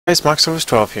Guys,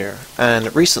 Max12 here,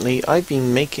 and recently I've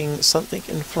been making something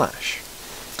in Flash.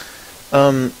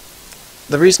 The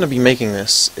reason I've been making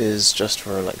this is just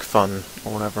for like fun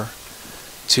or whatever,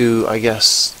 to I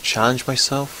guess challenge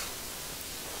myself,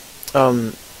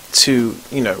 to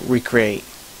recreate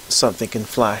something in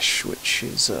Flash which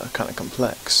is kind of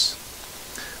complex.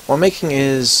 What I'm making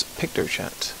is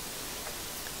PictoChat,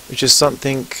 which is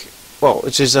something. Well,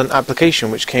 which is an application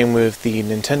which came with the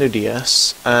Nintendo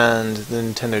DS and the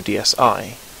Nintendo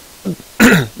DSi.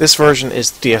 This version is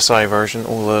the DSi version,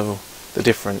 although the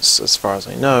difference, as far as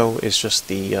I know, is just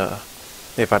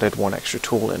they've added one extra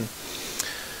tool in.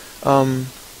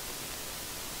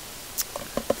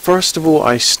 First of all,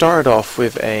 I started off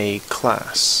with a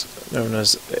class known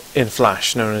as in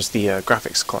Flash, known as the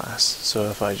graphics class.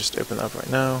 So if I just open that up right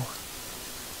now,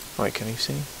 wait, can you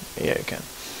see? Yeah, you can.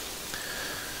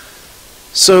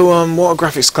 So what a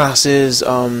graphics class is,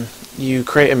 you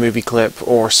create a movie clip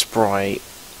or a sprite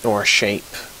or a shape,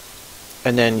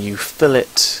 and then you fill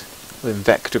it with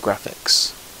vector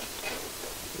graphics.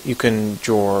 You can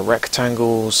draw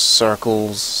rectangles,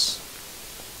 circles,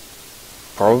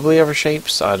 probably other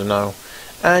shapes, I don't know,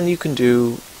 and you can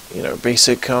do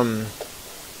basic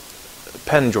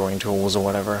pen drawing tools or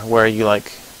whatever, where you like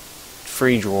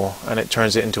free draw and it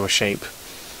turns it into a shape.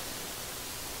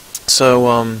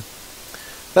 So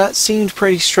that seemed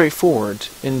pretty straightforward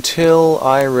until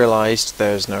I realized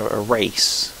there's no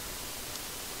erase.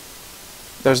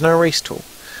 There's no erase tool.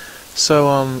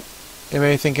 So you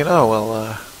may be thinking, oh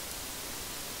well,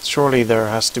 surely there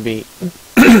has to be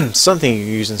something you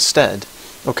use instead.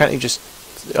 Or can't you just,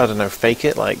 I don't know, fake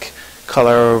it, like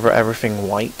color over everything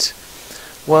white?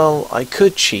 Well, I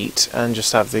could cheat and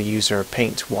just have the user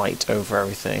paint white over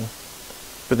everything,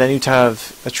 but then you'd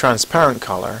have a transparent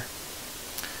color,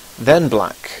 then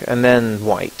black, and then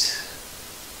white.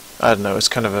 I don't know, it's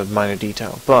kind of a minor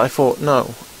detail. But I thought,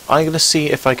 no, I'm going to see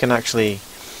if I can actually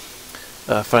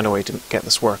find a way to get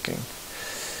this working.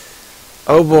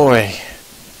 Oh boy,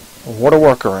 what a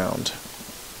workaround.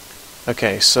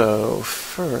 Okay, so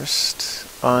first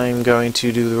I'm going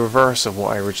to do the reverse of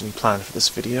what I originally planned for this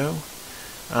video.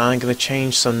 I'm going to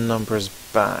change some numbers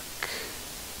back.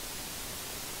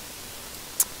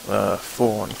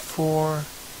 4 and 4.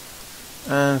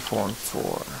 And 4 and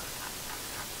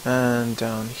 4. And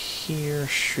down here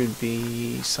should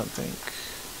be something.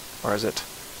 Where is it?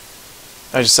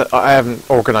 I haven't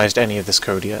organized any of this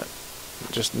code yet.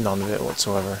 Just none of it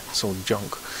whatsoever. It's all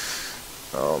junk.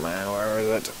 Oh man, where is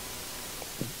it?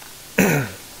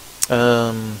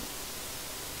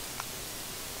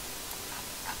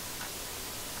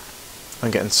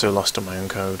 I'm getting so lost in my own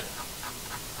code.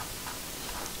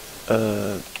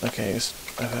 Okay, it's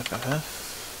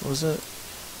FFFF. What was it?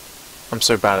 I'm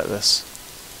so bad at this.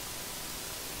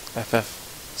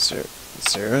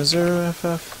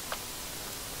 FF00FF.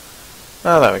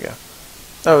 Oh, there we go.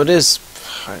 Oh, it is.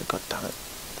 God damn it.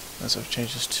 Let's have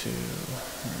changed this to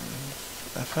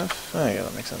FF. Oh, yeah,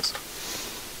 that makes sense.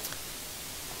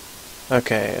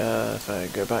 Okay, if I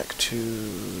go back to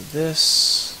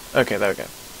this. Okay, there we go.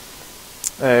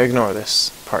 Ignore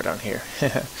this part down here.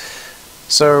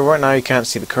 So right now you can't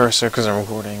see the cursor because I'm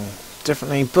recording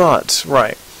differently, but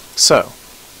right. So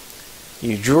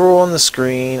you draw on the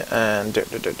screen and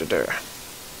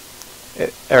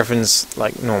everything's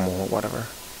like normal or whatever.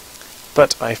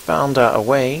 But I found out a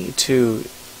way to,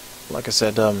 like I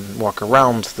said, walk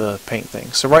around the paint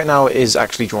thing. So right now it is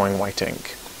actually drawing white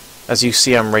ink. As you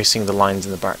see, I'm erasing the lines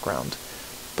in the background.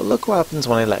 But look what happens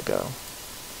when I let go.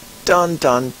 Dun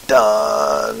dun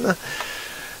dun!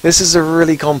 This is a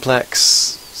really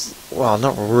complex, well,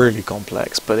 not really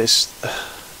complex, but it's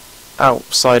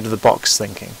outside of the box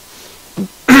thinking.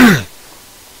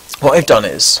 What I've done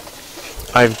is,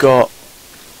 I've got,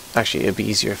 actually it'd be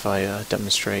easier if I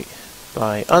demonstrate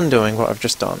by undoing what I've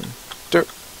just done. Derp.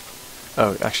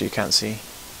 Oh, actually you can't see.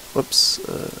 Whoops.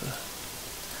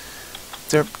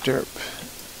 Derp derp.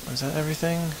 Is that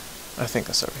everything? I think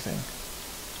that's everything.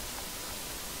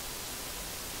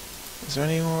 Is there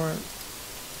any more?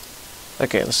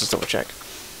 Okay, let's just double check.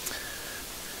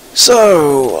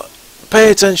 So, pay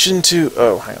attention to.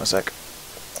 Oh, hang on a sec.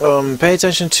 Pay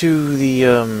attention to the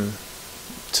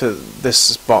to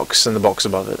this box and the box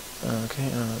above it. Okay,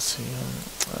 let's see.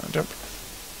 Jump.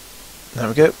 There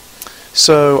we go.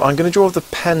 So I'm going to draw with the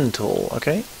pen tool.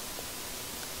 Okay.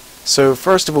 So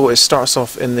first of all, it starts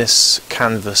off in this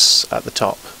canvas at the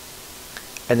top,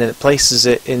 and then it places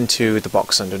it into the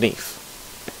box underneath.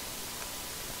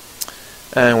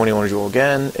 And when you want to draw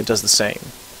again, it does the same.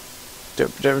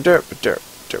 Derp, derp, derp, derp,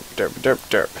 derp, derp, derp,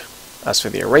 derp. As for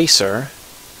the eraser,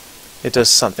 it does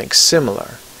something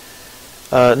similar.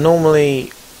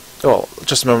 Normally, well,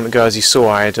 just a moment ago, as you saw,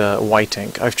 I had white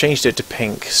ink. I've changed it to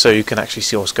pink so you can actually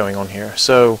see what's going on here.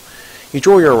 So you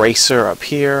draw your eraser up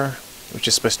here, which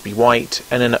is supposed to be white,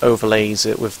 and then it overlays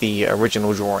it with the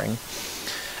original drawing.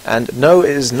 And no,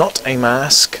 it is not a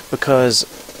mask, because,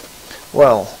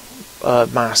 well,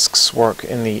 masks work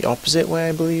in the opposite way,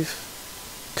 I believe.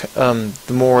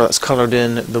 The more that's coloured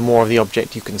in, the more of the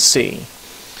object you can see.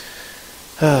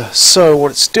 So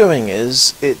what it's doing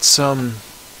is, it's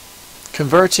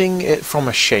converting it from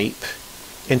a shape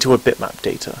into a bitmap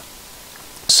data.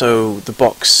 So the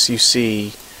box you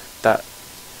see, that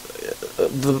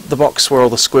the box where all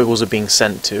the squiggles are being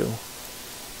sent to,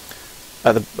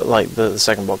 like the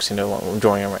second box, you know, what I'm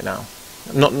drawing on right now.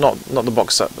 Not the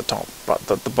box at the top, but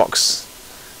the box.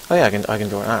 Oh yeah, I can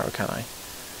draw an arrow, can't I?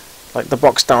 Like the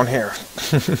box down here.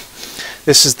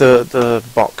 This is the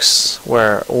box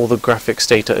where all the graphics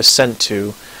data is sent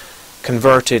to,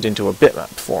 converted into a bitmap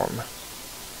form.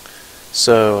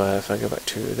 So if I go back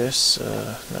to this,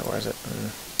 no, where is it?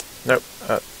 Nope.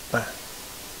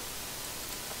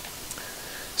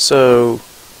 So,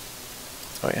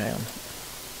 oh yeah, hang on.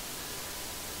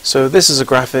 So this is a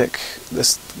graphic.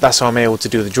 That's how I'm able to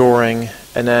do the drawing.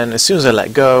 And then as soon as I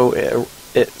let go,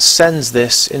 it sends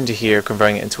this into here,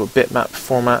 converting it into a bitmap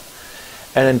format,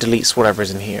 and then deletes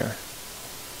whatever's in here.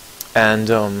 And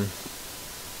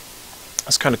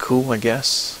that's kind of cool, I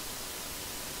guess.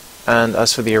 And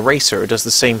as for the eraser, it does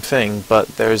the same thing, but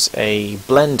there's a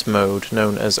blend mode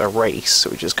known as erase,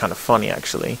 which is kind of funny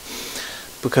actually,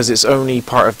 because it's only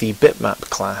part of the bitmap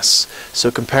class. So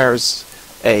it compares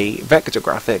a vector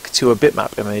graphic to a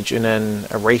bitmap image and then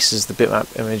erases the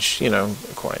bitmap image, you know,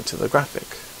 according to the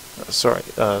graphic.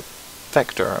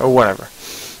 Vector or whatever.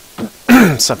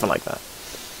 Something like that.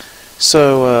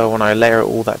 So when I layer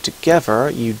all that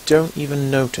together, you don't even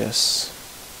notice.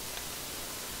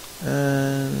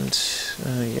 And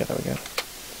yeah, there we go.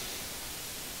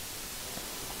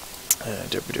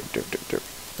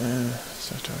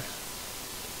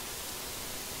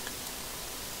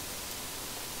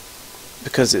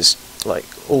 Because it's like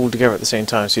all together at the same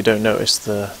time, so you don't notice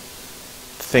the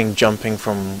thing jumping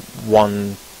from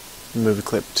one movie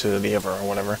clip to the other or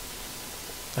whatever.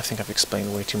 I think I've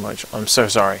explained way too much. I'm so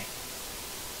sorry.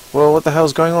 Well, what the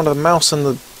hell's going on to the mouse and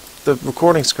the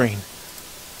recording screen?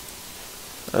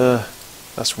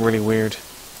 That's really weird.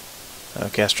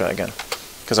 Okay, let's try it again,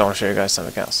 because I want to show you guys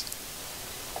something else.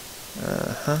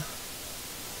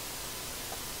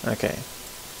 Okay.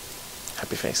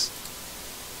 Happy face.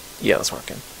 Yeah, that's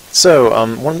working. So,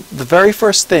 the very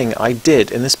first thing I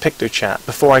did in this PictoChat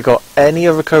before I got any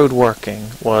other code working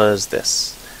was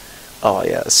this. Oh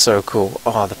yeah, it's so cool.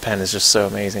 Oh, the pen is just so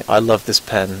amazing. I love this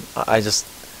pen. I just...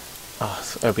 Oh,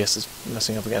 OBS is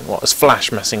messing up again. Well, it's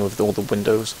Flash messing with all the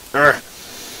windows. Urgh.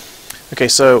 Okay,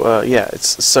 so, yeah,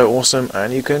 it's so awesome,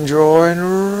 and you can draw in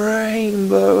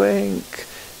rainbow ink.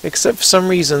 Except for some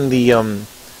reason,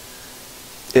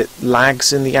 it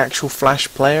lags in the actual Flash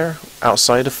player,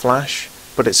 outside of Flash,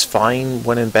 but it's fine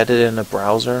when embedded in a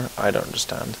browser. I don't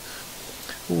understand.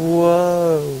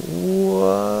 Whoa,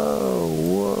 whoa,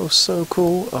 whoa, so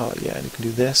cool. Oh, yeah, and you can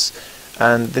do this.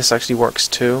 And this actually works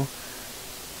too.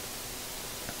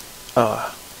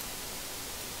 Oh,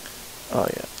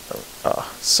 yeah.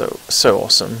 Oh, so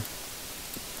awesome.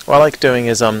 What I like doing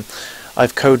is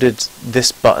I've coded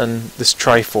this button, this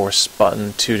Triforce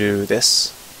button, to do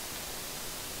this,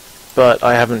 but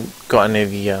I haven't got any of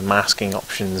the masking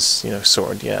options, you know,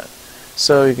 sorted yet.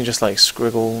 So you can just like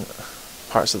scribble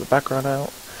parts of the background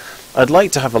out. I'd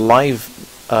like to have a live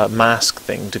mask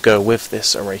thing to go with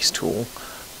this erase tool,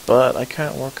 but I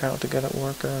can't work out to get it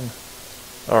working,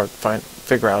 or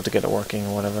figure out to get it working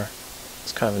or whatever.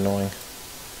 It's kind of annoying.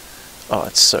 Oh,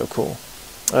 it's so cool.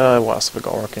 What else have I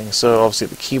got working? So obviously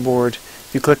the keyboard,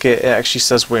 if you click it, it actually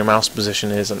says where your mouse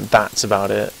position is, and that's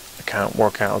about it. I can't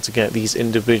work out to get these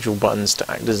individual buttons to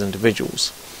act as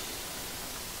individuals.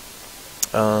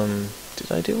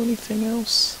 Did I do anything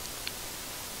else?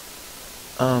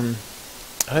 I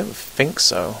don't think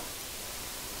so.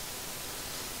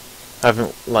 I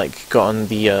haven't like gotten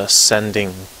the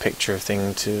sending picture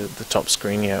thing to the top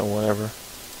screen yet or whatever.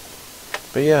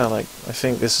 But yeah, like I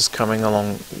think this is coming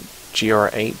along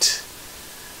GR8,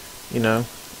 you know,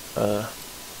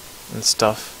 and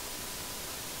stuff.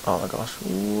 Oh my gosh,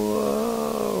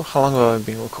 whoa, how long have I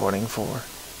been recording for?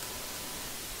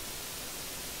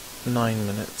 9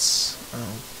 minutes,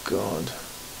 oh god,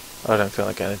 I don't feel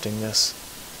like editing this.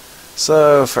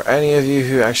 So, for any of you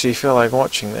who actually feel like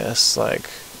watching this, like,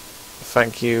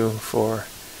 thank you for...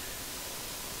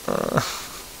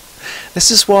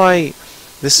 This is why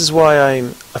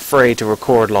I'm afraid to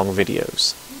record long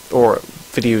videos, or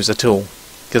videos at all,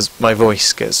 because my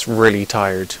voice gets really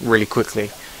tired really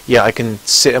quickly. Yeah, I can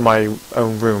sit in my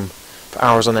own room for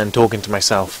hours on end talking to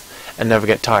myself and never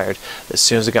get tired. As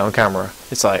soon as I get on camera,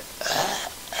 it's like,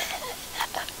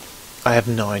 I have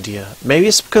no idea. Maybe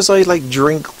it's because I like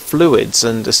drink fluids,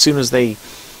 and as soon as they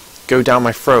go down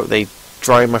my throat, they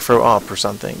dry my throat up or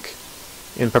something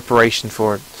in preparation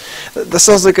for it. That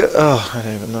sounds like I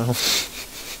don't even know.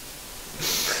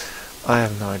 I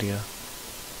have no idea.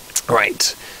 Right.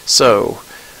 So,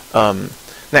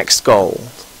 next goal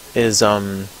is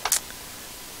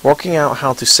working out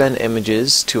how to send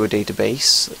images to a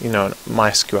database, you know, an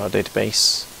MySQL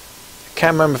database. I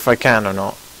can't remember if I can or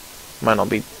not. Might not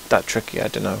be that tricky, I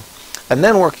don't know. And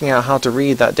then working out how to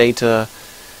read that data,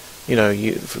 you know,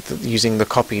 using the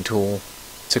copy tool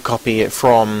to copy it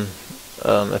from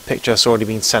a picture that's already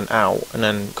been sent out and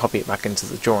then copy it back into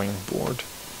the drawing board,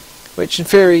 which in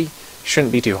theory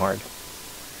shouldn't be too hard.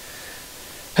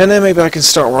 And then maybe I can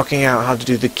start working out how to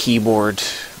do the keyboard.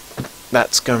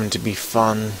 That's going to be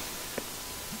fun.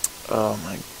 Oh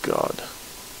my god.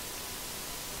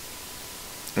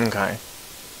 Okay.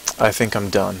 I think I'm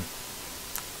done.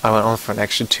 I went on for an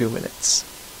extra 2 minutes.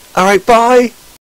 Alright, bye!